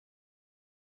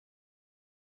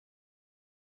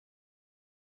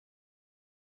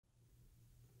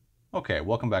Okay,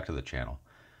 welcome back to the channel.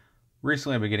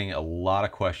 Recently I've been getting a lot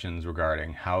of questions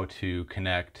regarding how to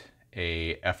connect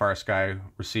a Frsky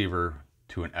receiver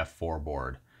to an F4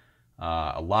 board.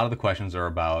 A lot of the questions are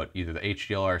about either the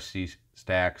HDLRC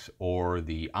stacks or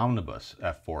the omnibus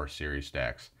F4 series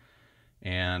stacks.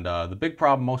 And the big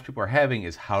problem most people are having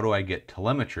is, how do I get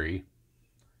telemetry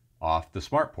off the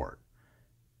s.port?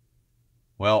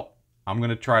 Well, I'm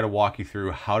going to try to walk you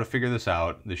through how to figure this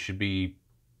out. This should be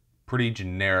pretty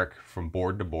generic from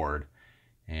board to board,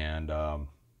 and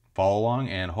follow along,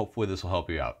 and hopefully this will help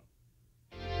you out.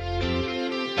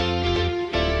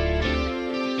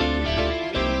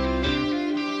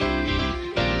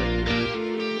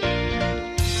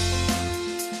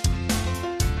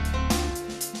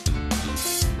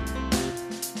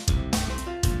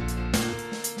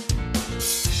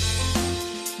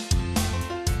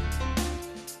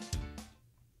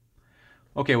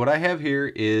 Okay, what I have here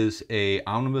is a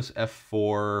Omnibus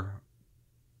F4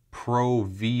 Pro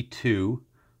V2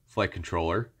 flight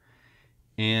controller,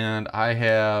 and I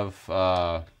have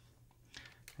a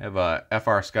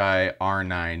Frsky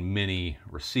R9 mini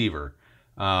receiver.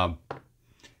 What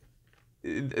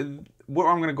I'm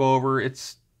going to go over,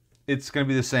 it's going to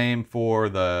be the same for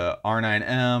the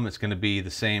R9M. It's going to be the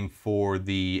same for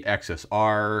the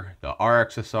XSR, the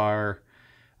r-xsr.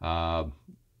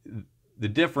 The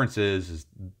difference is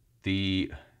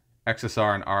the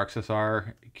XSR and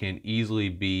r-xsr can easily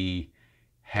be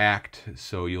hacked,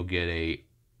 so you'll get a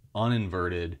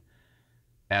uninverted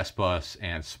S-bus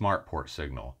and s.port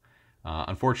signal.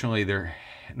 Unfortunately,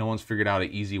 no one's figured out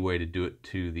an easy way to do it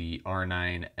to the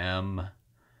R9M,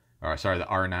 or sorry, the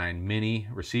R9 mini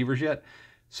receivers yet.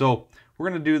 So we're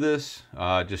going to do this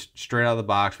just straight out of the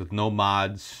box with no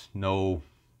mods, no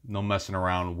messing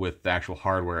around with the actual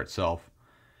hardware itself.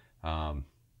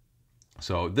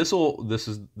 So this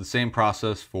is the same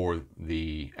process for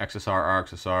the XSR,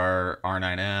 r-xsr,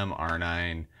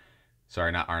 R9M,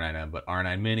 sorry, not R9M, but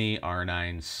R9 Mini,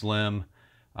 R9 Slim.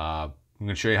 I'm going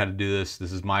to show you how to do this.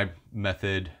 This is my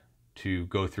method to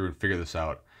go through and figure this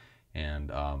out.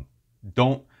 And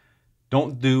don't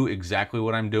do exactly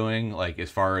what I'm doing, like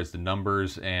as far as the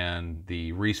numbers and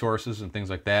the resources and things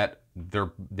like that.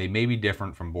 They may be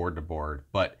different from board to board,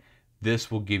 but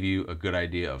this will give you a good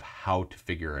idea of how to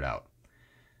figure it out.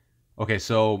 Okay,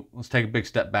 so let's take a big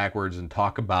step backwards and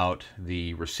talk about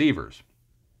the receivers.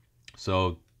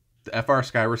 So the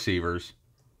Frsky receivers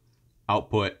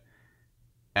output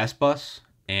S-bus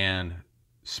and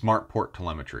s.port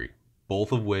telemetry,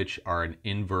 both of which are an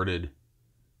inverted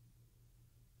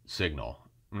signal.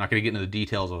 I'm not going to get into the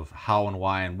details of how and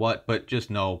why and what, but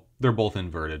just know they're both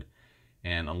inverted.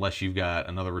 And unless you've got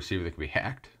another receiver that can be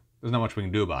hacked, there's not much we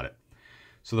can do about it.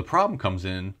 So the problem comes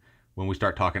in when we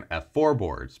start talking F4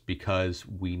 boards, because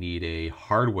we need a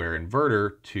hardware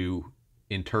inverter to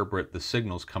interpret the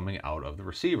signals coming out of the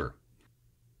receiver.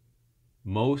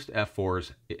 Most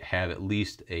F4s have at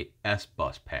least a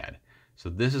S-bus pad. So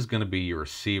this is going to be your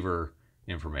receiver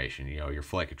information, your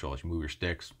flight control. As you move your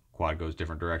sticks, quad goes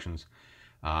different directions,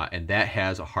 and that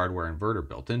has a hardware inverter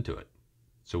built into it.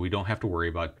 So we don't have to worry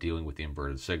about dealing with the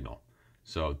inverted signal.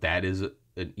 So that is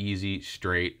an easy,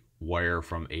 straight wire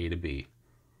from A to B.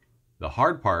 The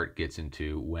hard part gets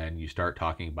into when you start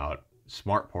talking about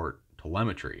s.port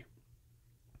telemetry.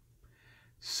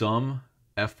 Some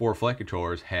F4 flight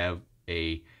controllers have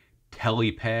a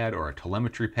tele pad or a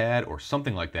telemetry pad or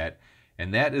something like that,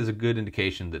 and that is a good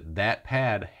indication that that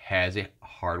pad has a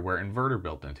hardware inverter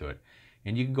built into it.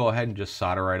 And you can go ahead and just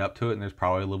solder right up to it, and there's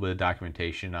probably a little bit of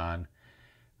documentation on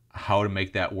how to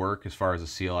make that work as far as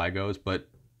the CLI goes, but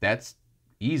that's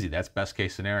easy. That's best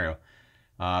case scenario.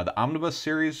 The Omnibus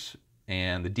series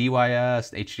and the DYS,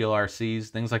 the HDLRCs,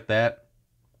 things like that,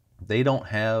 they don't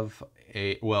have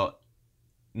well,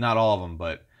 not all of them,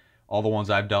 but all the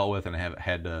ones I've dealt with and have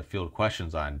had to field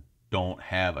questions on don't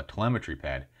have a telemetry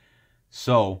pad.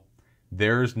 So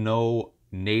there's no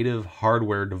native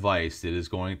hardware device that is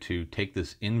going to take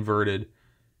this inverted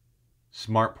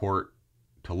s.port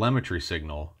telemetry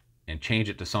signal and change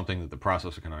it to something that the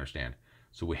processor can understand.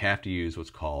 So we have to use what's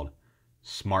called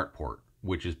s.port,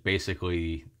 which is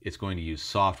basically, it's going to use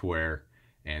software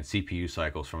and CPU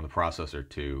cycles from the processor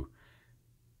to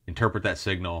interpret that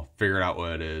signal, figure out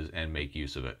what it is, and make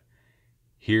use of it.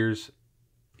 Here's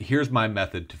my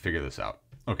method to figure this out.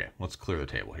 Okay, let's clear the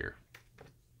table here.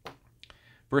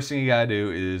 First thing you gotta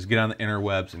do is get on the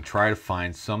interwebs and try to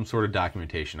find some sort of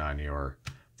documentation on your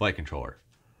flight controller.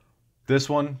 This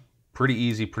one, pretty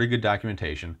easy, pretty good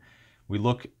documentation. We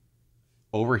look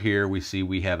over here, we see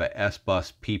we have a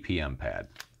S-bus PPM pad.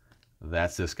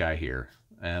 That's this guy here.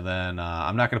 And then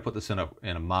I'm not going to put this in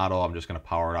a model. I'm just going to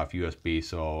power it off USB.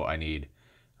 So I need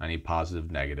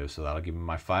positive, negative. So that'll give me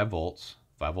my 5 volts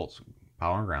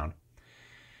power and ground.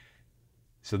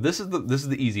 So this is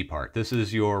the easy part. This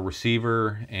is your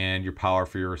receiver and your power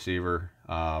for your receiver.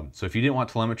 So if you didn't want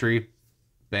telemetry,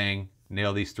 bang,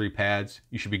 nail these 3 pads,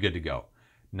 you should be good to go.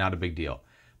 Not a big deal.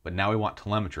 But now we want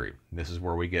telemetry. This is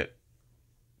where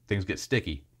things get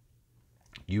sticky.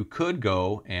 You could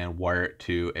go and wire it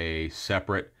to a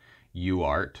separate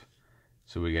UART.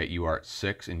 So we got UART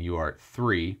 6 and UART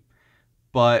 3.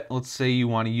 But let's say you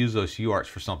want to use those UARTs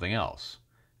for something else,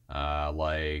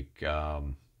 like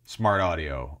smart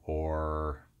audio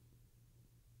or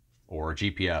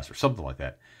GPS or something like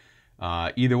that.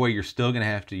 Either way, you're still going to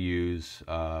have to use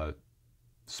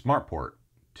s.port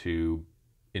to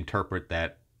interpret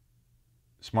that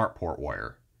s.port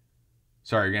wire.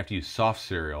 Sorry, you're going to have to use soft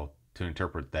serial to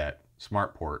interpret that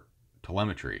s.port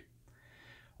telemetry.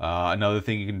 Another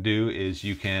thing you can do is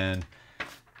you can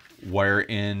wire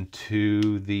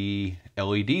into the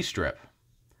LED strip.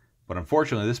 But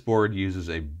unfortunately, this board uses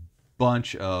a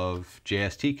bunch of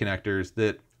JST connectors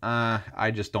that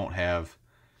I just don't have.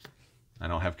 I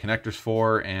don't have connectors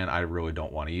for, and I really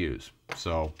don't want to use.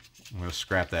 So I'm going to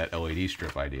scrap that LED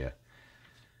strip idea.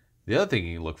 The other thing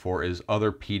you can look for is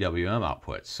other PWM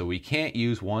outputs. So we can't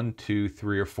use 1, 2,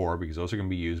 3, or 4 because those are going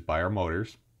to be used by our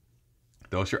motors.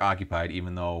 Those are occupied,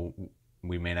 even though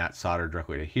we may not solder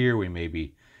directly to here. We may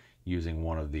be using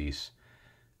one of these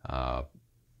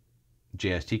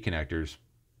JST connectors.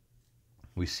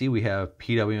 We see we have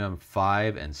PWM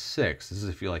 5 and 6. This is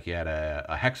if you had a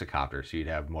hexacopter, so you'd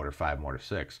have motor 5, motor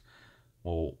 6.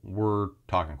 Well, we're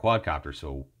talking quadcopter,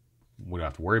 so we don't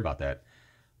have to worry about that.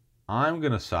 I'm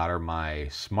going to solder my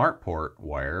s.port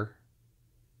wire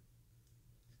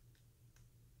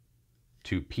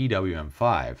to PWM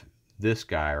 5, this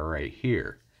guy right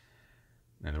here.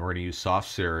 And we're going to use soft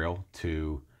serial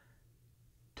to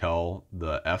tell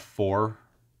the F4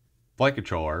 flight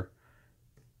controller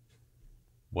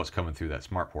what's coming through that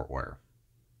s.port wire.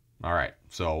 All right,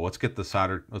 so let's get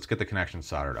the connection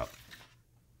soldered up.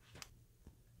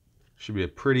 Should be a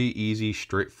pretty easy,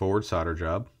 straightforward solder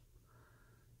job.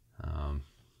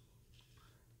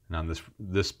 And on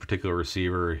this particular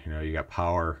receiver, you got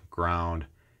power, ground.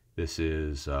 This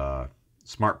is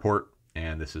s.port,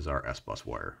 and this is our S-bus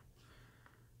wire.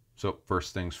 So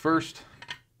first things first,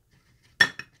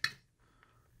 I've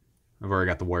already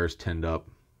got the wires tinned up,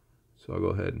 so I'll go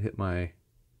ahead and hit my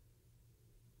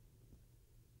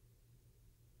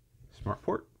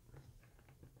s.port.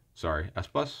 Sorry,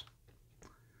 S-bus.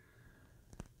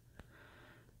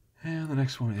 And the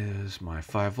next one is my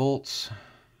 5 volts.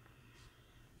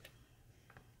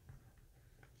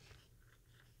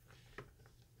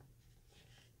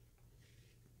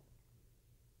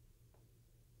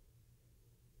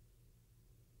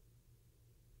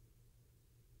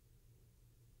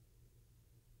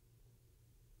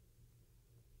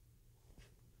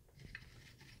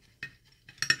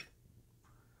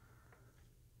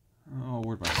 Oh,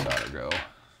 where'd my solder go?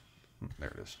 There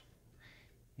it is.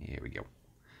 Here we go.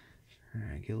 All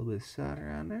right, get a little bit of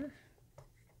solder on there.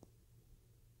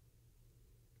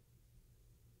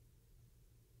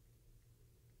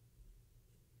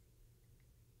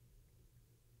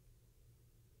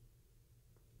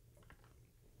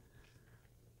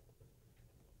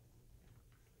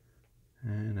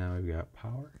 And now we've got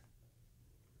power.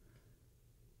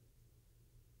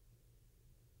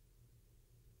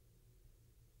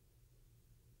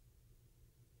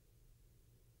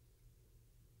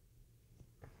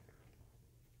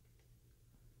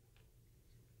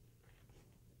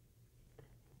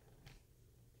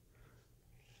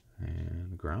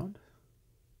 And ground.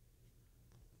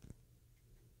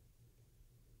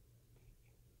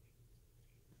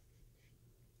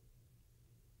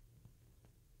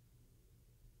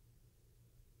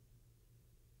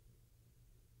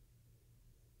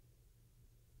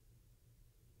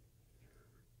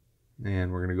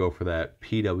 And we're going to go for that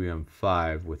PWM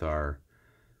 5 with our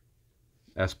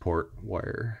S.port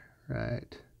wire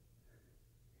right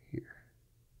here.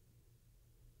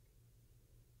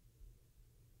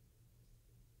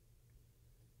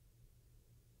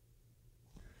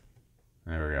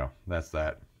 There we go. That's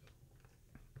that.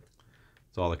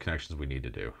 That's all the connections we need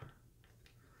to do.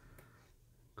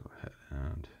 Go ahead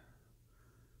and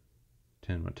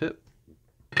tin my tip.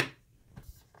 Put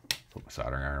my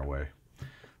soldering iron away.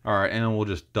 All right, and we'll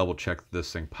just double check that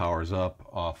this thing powers up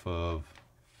off of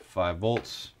 5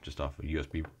 volts, just off a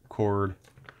USB cord.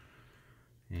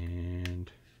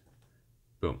 And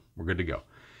boom, we're good to go.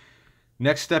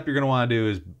 Next step you're going to want to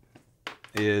do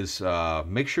is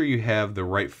make sure you have the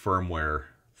right firmware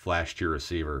flash to your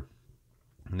receiver.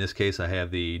 In this case, I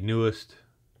have the newest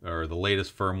or the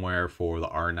latest firmware for the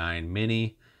R9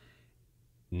 Mini,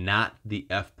 not the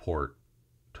s.port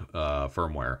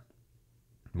firmware.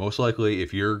 Most likely,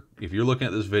 if you're looking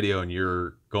at this video and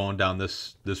you're going down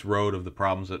this road of the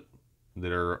problems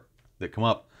that come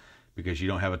up because you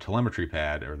don't have a telemetry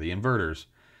pad or the inverters,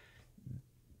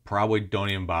 probably don't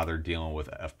even bother dealing with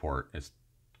s.port. It's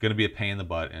going to be a pain in the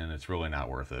butt, and it's really not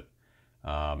worth it.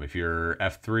 If you're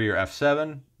F3 or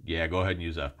F7, yeah, go ahead and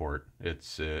use s.port.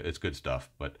 It's good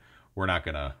stuff, but we're not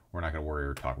gonna worry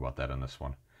or talk about that on this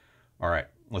one. All right,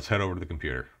 let's head over to the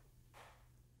computer.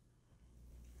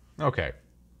 Okay,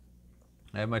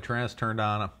 I have my Taranis turned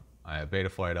on. I have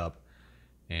Betaflight up,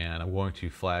 and I'm going to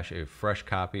flash a fresh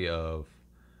copy of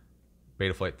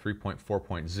Betaflight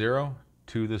 3.4.0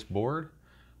 to this board.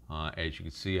 As you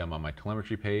can see, I'm on my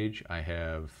telemetry page. I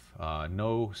have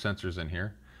no sensors in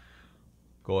here.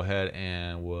 Go ahead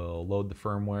and we'll load the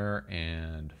firmware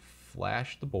and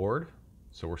flash the board.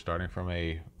 So we're starting from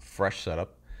a fresh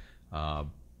setup.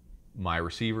 My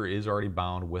receiver is already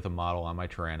bound with a model on my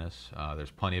Taranis.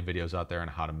 There's plenty of videos out there on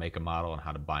how to make a model and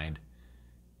how to bind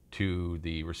to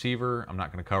the receiver. I'm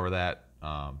not going to cover that.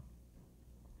 I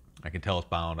can tell it's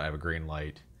bound. I have a green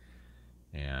light,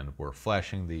 and we're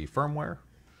flashing the firmware.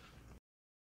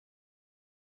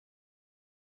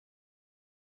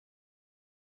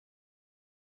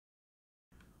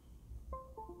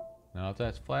 Now if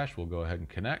that's flashed, we'll go ahead and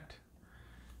connect.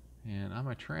 And on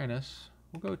my Taranis,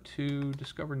 we'll go to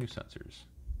Discover New Sensors.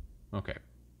 Okay,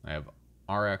 I have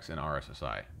r-x and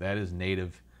r-xsr. That is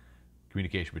native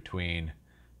communication between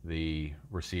the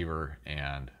receiver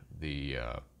and the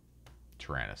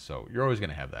Taranis. So you're always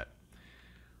going to have that.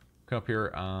 Come up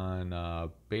here on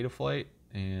Betaflight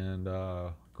and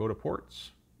go to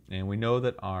ports. And we know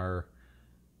that our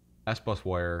S-bus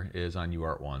wire is on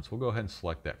UART1, so we'll go ahead and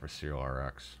select that for serial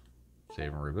r-x.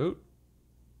 Save and reboot.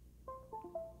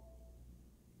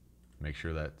 Make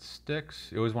sure that sticks.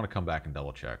 You always want to come back and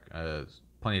double check.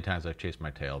 Plenty of times I've chased my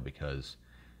tail because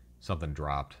something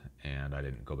dropped and I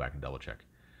didn't go back and double check.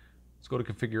 Let's go to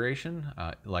configuration.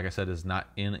 Like I said, it's not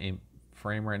in a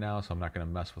frame right now, so I'm not going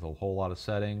to mess with a whole lot of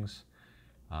settings.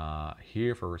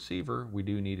 Here for receiver, we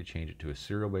do need to change it to a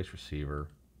serial-based receiver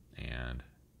and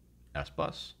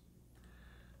S-bus.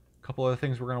 A couple other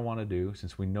things we're going to want to do.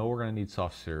 Since we know we're going to need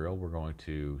soft serial, we're going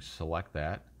to select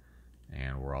that,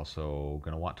 and we're also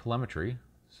going to want telemetry,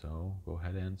 so go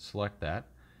ahead and select that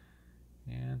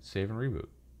and save and reboot.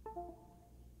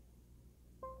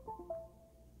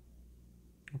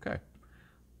 Okay,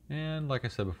 and like I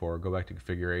said before, go back to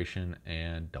configuration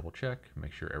and double check,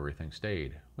 make sure everything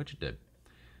stayed, which it did.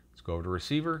 Let's go over to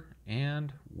receiver,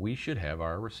 and we should have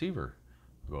our receiver.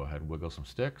 Go ahead and wiggle some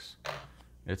sticks.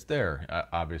 It's there.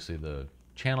 Obviously the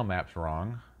channel map's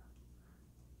wrong.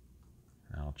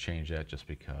 I'll change that just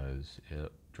because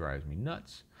it drives me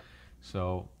nuts.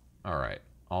 So, all right,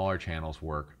 all our channels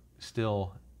work.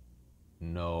 Still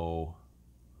no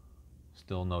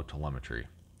telemetry.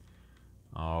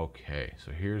 Okay,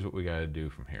 so here's what we got to do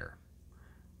from here.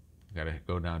 We got to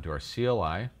go down to our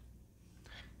CLI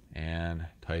and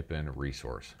type in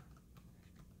resource.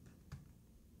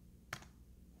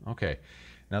 Okay,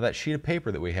 now that sheet of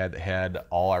paper that we had that had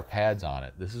all our pads on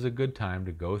it, this is a good time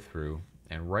to go through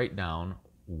and write down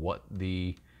what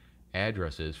the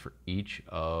address is for each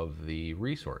of the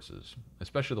resources,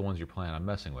 especially the ones you're planning on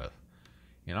messing with.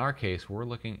 In our case, we're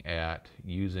looking at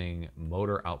using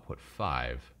motor output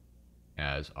 5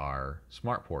 as our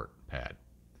s.port pad.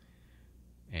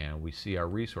 And we see our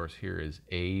resource here is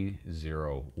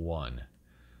A01.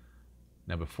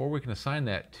 Now before we can assign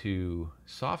that to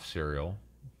soft serial,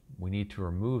 we need to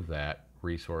remove that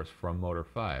resource from motor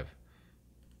 5.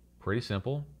 Pretty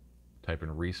simple. Type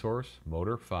in resource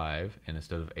motor 5, and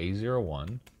instead of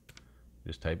A01,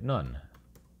 just type none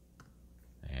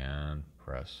and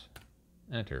press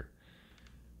enter.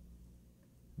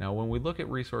 Now when we look at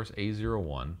resource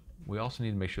A01, we also need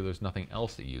to make sure there's nothing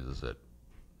else that uses it.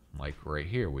 Like right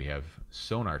here, we have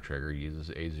sonar trigger uses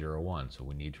A01, so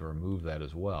we need to remove that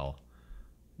as well.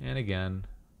 And again,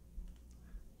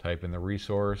 type in the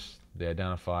resource, the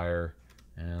identifier,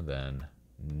 and then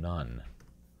none.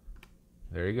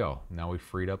 There you go. Now we've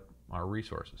freed up our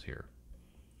resources here.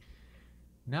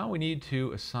 Now we need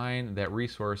to assign that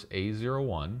resource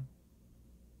A01,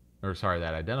 or sorry,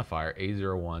 that identifier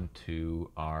A01 to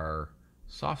our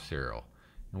soft serial.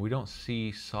 And we don't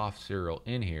see soft serial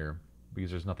in here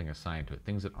because there's nothing assigned to it.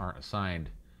 Things that aren't assigned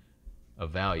a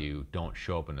value don't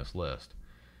show up in this list.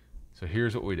 So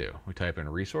here's what we do. We type in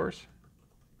resource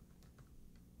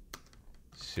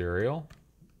serial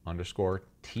underscore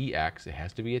TX. It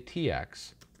has to be a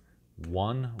TX.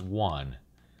 1 1.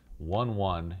 1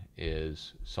 1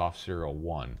 is soft serial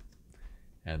 1,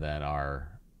 and then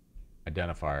our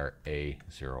identifier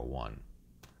A01.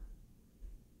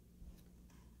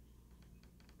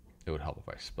 It would help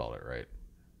if I spelled it right.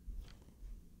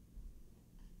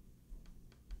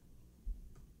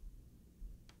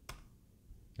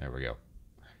 There we go.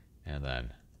 And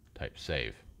then type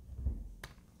save.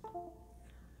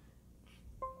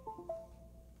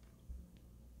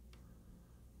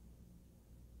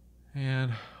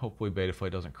 And hopefully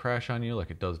Betaflight doesn't crash on you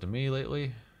like it does to me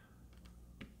lately.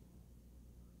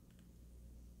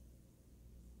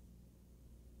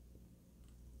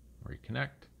 Reconnect.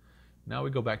 Now we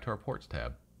go back to our ports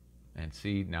tab and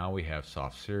see now we have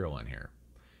soft serial in here.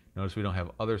 Notice we don't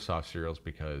have other soft serials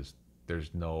because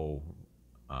there's no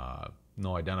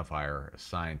identifier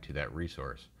assigned to that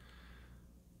resource.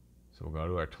 So we'll go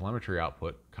to our telemetry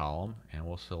output column and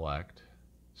we'll select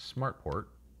s.port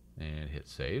and hit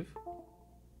save.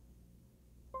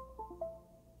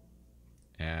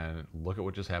 And look at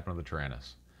what just happened to the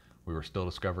Tyrannus. We were still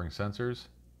discovering sensors.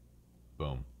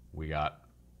 Boom. We got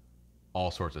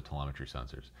all sorts of telemetry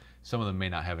sensors. Some of them may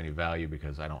not have any value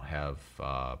because I don't have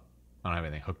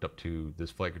anything hooked up to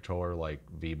this flight controller like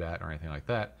VBAT or anything like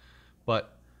that.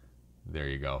 But there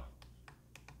you go.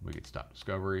 We could stop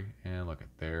discovery and look at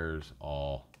there's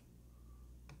all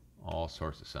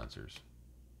sorts of sensors.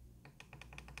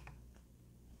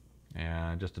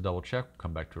 And just to double check,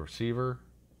 come back to receiver.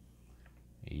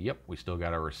 Yep, we still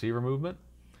got our receiver movement.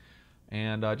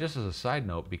 And just as a side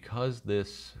note, because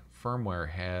this firmware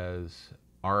has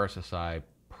r-xsr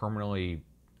permanently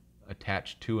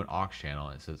attached to an aux channel,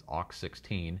 it says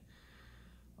aux16,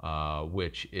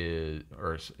 which is,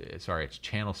 it's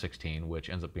channel 16, which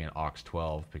ends up being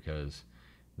aux12 because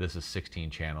this is 16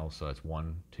 channels, so it's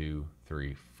 1, 2,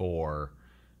 3, 4,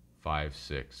 5,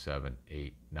 6, 7,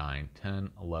 8, 9, 10,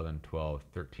 11, 12,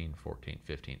 13, 14,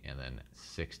 15, and then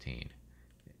 16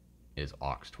 is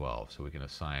aux12. So we can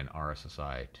assign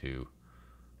r-xsr to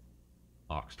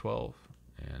aux12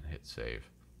 and hit save.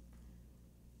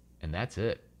 And that's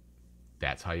it.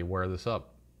 That's how you wire this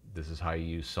up. This is how you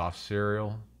use soft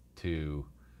serial to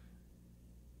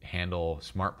handle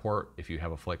s.port if you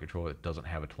have a flight controller that doesn't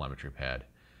have a telemetry pad.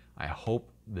 I hope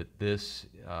that this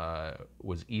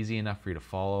was easy enough for you to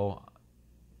follow.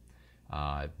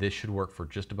 This should work for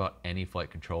just about any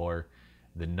flight controller.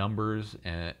 The numbers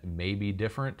may be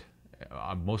different.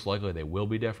 Most likely they will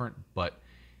be different, but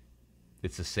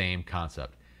it's the same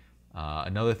concept.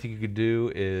 Another thing you could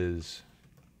do is,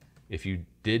 if you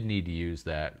did need to use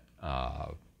that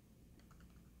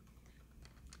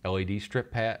LED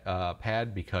strip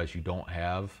pad because you don't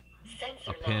have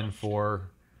a pin for,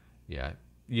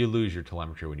 you lose your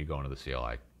telemetry when you go into the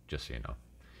CLI, just so you know.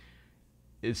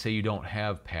 Say you don't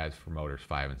have pads for motors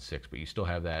 5 and 6, but you still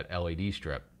have that LED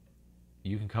strip.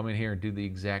 You can come in here and do the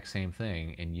exact same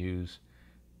thing and use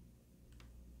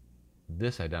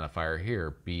this identifier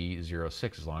here,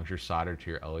 B06, as long as you're soldered to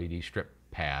your LED strip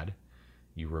pad.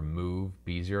 You remove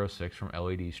B06 from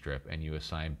LED strip and you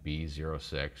assign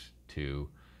B06 to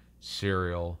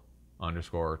serial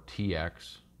underscore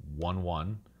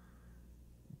TX11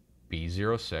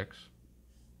 B06.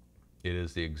 It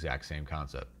is the exact same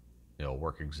concept. It'll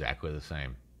work exactly the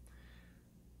same.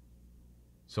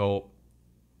 So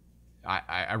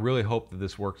I really hope that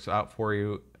this works out for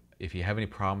you. If you have any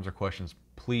problems or questions,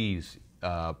 please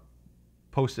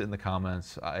post it in the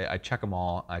comments. I check them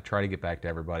all. I try to get back to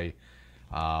everybody.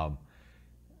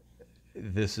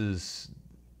 This is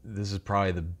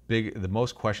probably the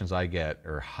most questions I get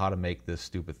are how to make this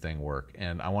stupid thing work.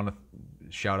 And I want to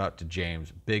shout out to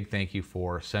James. Big thank you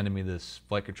for sending me this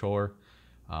flight controller.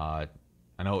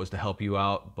 I know it was to help you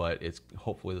out, but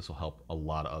hopefully this will help a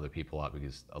lot of other people out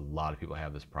because a lot of people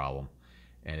have this problem.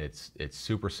 And it's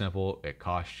super simple. It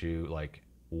costs you like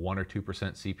 1 or 2%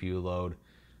 CPU load,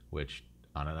 which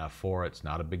on an F4 it's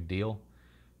not a big deal.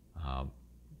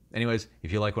 Anyways,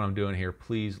 if you like what I'm doing here,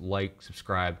 please like,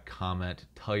 subscribe, comment,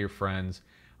 tell your friends.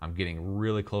 I'm getting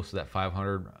really close to that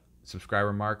 500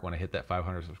 subscriber mark. When I hit that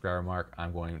 500 subscriber mark,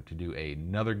 I'm going to do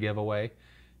another giveaway,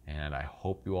 and I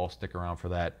hope you all stick around for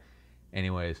that.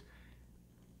 Anyways,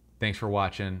 thanks for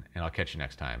watching, and I'll catch you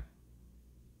next time.